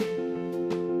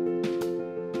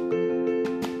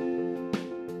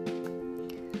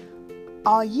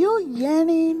Are you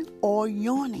yearning or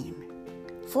yawning?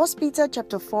 1 Peter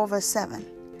chapter 4 verse 7.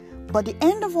 But the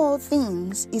end of all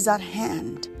things is at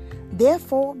hand.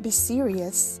 Therefore be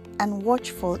serious and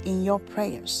watchful in your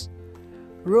prayers.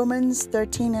 Romans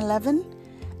 13:11.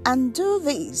 And do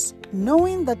this,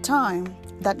 knowing the time,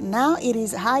 that now it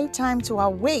is high time to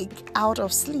awake out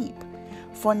of sleep.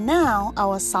 For now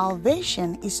our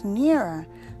salvation is nearer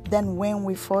than when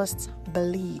we first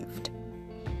believed.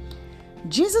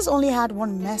 Jesus only had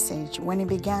one message when he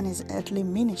began his earthly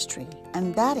ministry,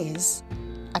 and that is,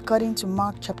 according to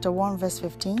Mark chapter 1 verse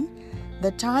 15,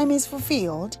 the time is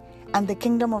fulfilled and the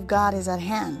kingdom of God is at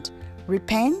hand.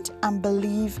 Repent and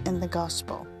believe in the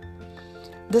gospel.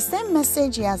 The same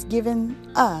message he has given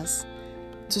us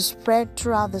to spread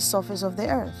throughout the surface of the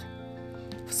earth.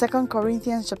 2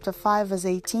 Corinthians chapter 5 verse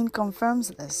 18 confirms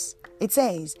this. It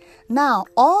says, Now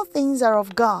all things are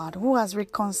of God, who has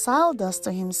reconciled us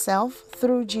to himself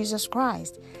through Jesus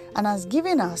Christ, and has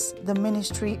given us the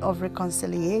ministry of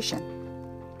reconciliation.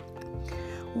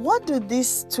 What do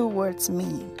these two words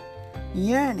mean?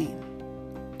 Yearning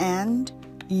and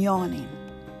yawning.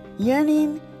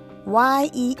 Yearning,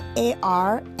 Y-E-A-R-N-I-N-G,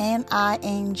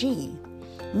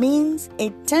 means a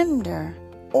tender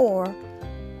or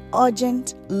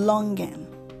urgent longing,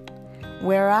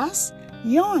 whereas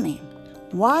yawning,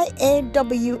 Y-A-W-N-I-N-G,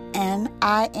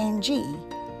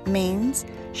 means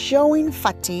showing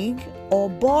fatigue or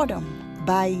boredom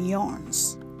by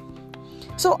yawns.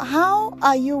 So how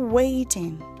are you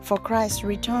waiting for Christ's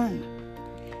return?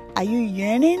 Are you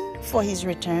yearning for his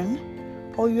return,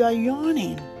 or you are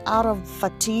yawning out of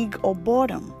fatigue or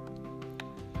boredom?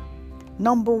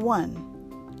 Number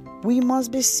 1, we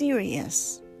must be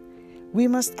serious. We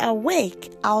must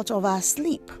awake out of our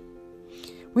sleep.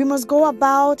 We must go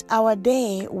about our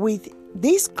day with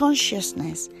this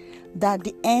consciousness that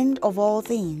the end of all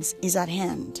things is at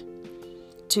hand.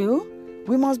 2,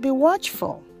 we must be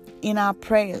watchful in our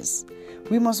prayers.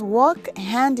 We must walk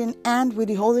hand in hand with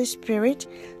the Holy Spirit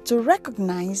to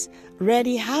recognize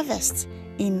ready harvest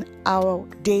in our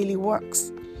daily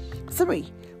works.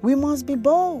 3, we must be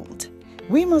bold.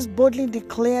 We must boldly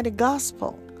declare the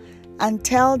gospel and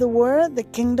tell the world the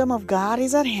kingdom of God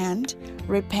is at hand.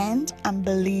 Repent and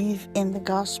believe in the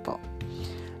gospel.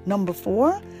 Number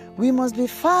 4, we must be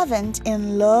fervent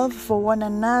in love for one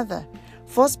another.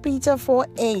 1 Peter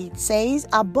 4:8 says,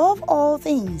 Above all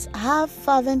things, have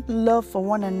fervent love for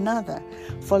one another,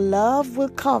 for love will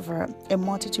cover a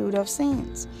multitude of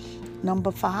sins.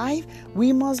 Number 5,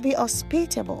 we must be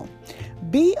hospitable.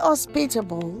 Be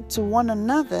hospitable to one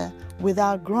another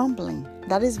without grumbling.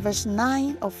 That is verse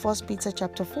 9 of 1 Peter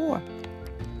chapter 4.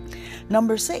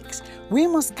 Number 6, we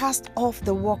must cast off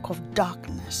the work of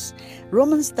darkness.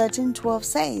 Romans 13:12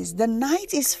 says, The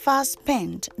night is fast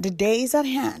spent, the day is at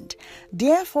hand.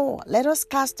 Therefore, let us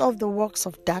cast off the works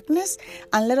of darkness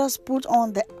and let us put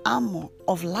on the armor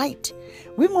of light.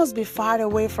 We must be far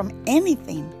away from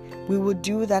anything we would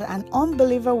do that an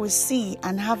unbeliever will see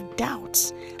and have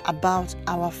doubts about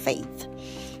our faith.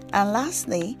 And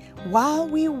lastly, while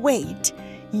we wait,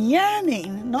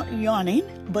 yearning, not yawning,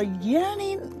 but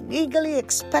yearning, eagerly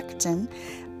expecting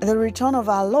the return of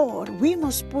our Lord, we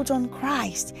must put on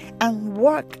Christ and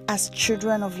work as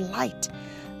children of light.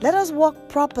 Let us walk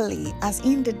properly as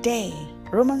in the day.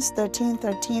 Romans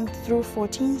 13:13 through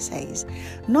 14 says,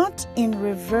 Not in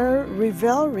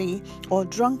revelry or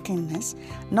drunkenness,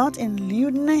 not in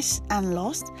lewdness and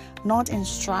lust, not in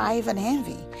strife and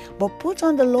envy, but put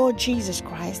on the Lord Jesus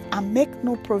Christ and make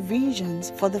no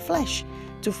provisions for the flesh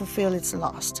to fulfill its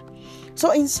lust.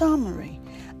 So in summary,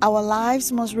 our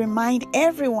lives must remind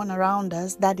everyone around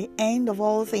us that the end of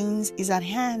all things is at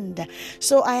hand.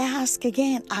 So I ask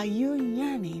again, are you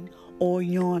yearning or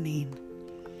yawning?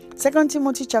 2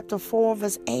 Timothy chapter 4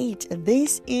 verse 8.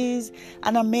 This is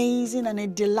an amazing and a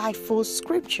delightful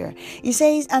scripture. It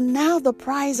says, And now the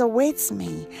prize awaits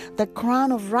me, the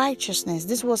crown of righteousness.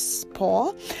 This was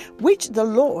Paul, which the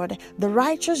Lord, the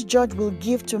righteous judge, will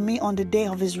give to me on the day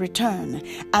of his return.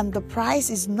 And the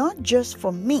prize is not just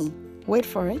for me, wait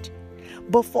for it,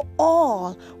 but for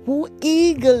all who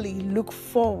eagerly look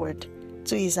forward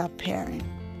to his appearing.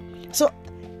 So,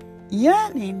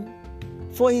 yearning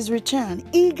for his return,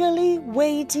 eagerly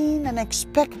waiting and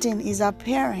expecting his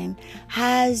appearing,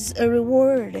 has a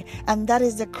reward, and that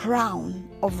is the crown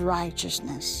of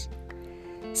righteousness.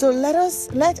 So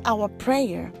let our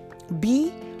prayer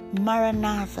be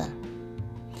Maranatha.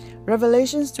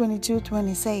 Revelations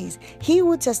 22:20 says, He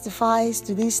who testifies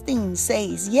to these things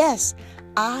says, Yes,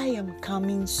 I am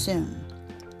coming soon.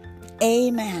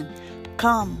 Amen.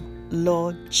 Come,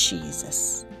 Lord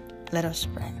Jesus. Let us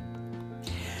pray.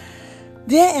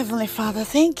 Dear Heavenly Father,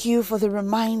 thank you for the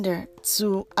reminder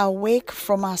to awake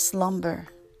from our slumber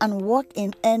and walk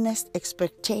in earnest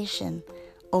expectation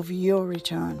of your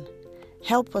return.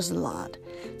 Help us, Lord,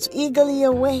 to eagerly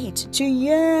await, to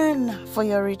yearn for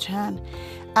your return.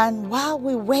 And while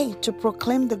we wait, to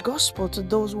proclaim the gospel to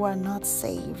those who are not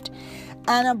saved.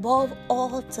 And above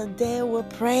all, today we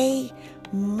pray,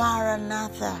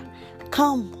 Maranatha,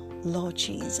 come, Lord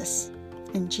Jesus.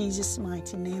 In Jesus'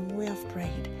 mighty name we have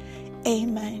prayed.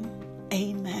 Amen,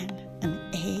 amen, and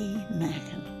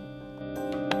amen.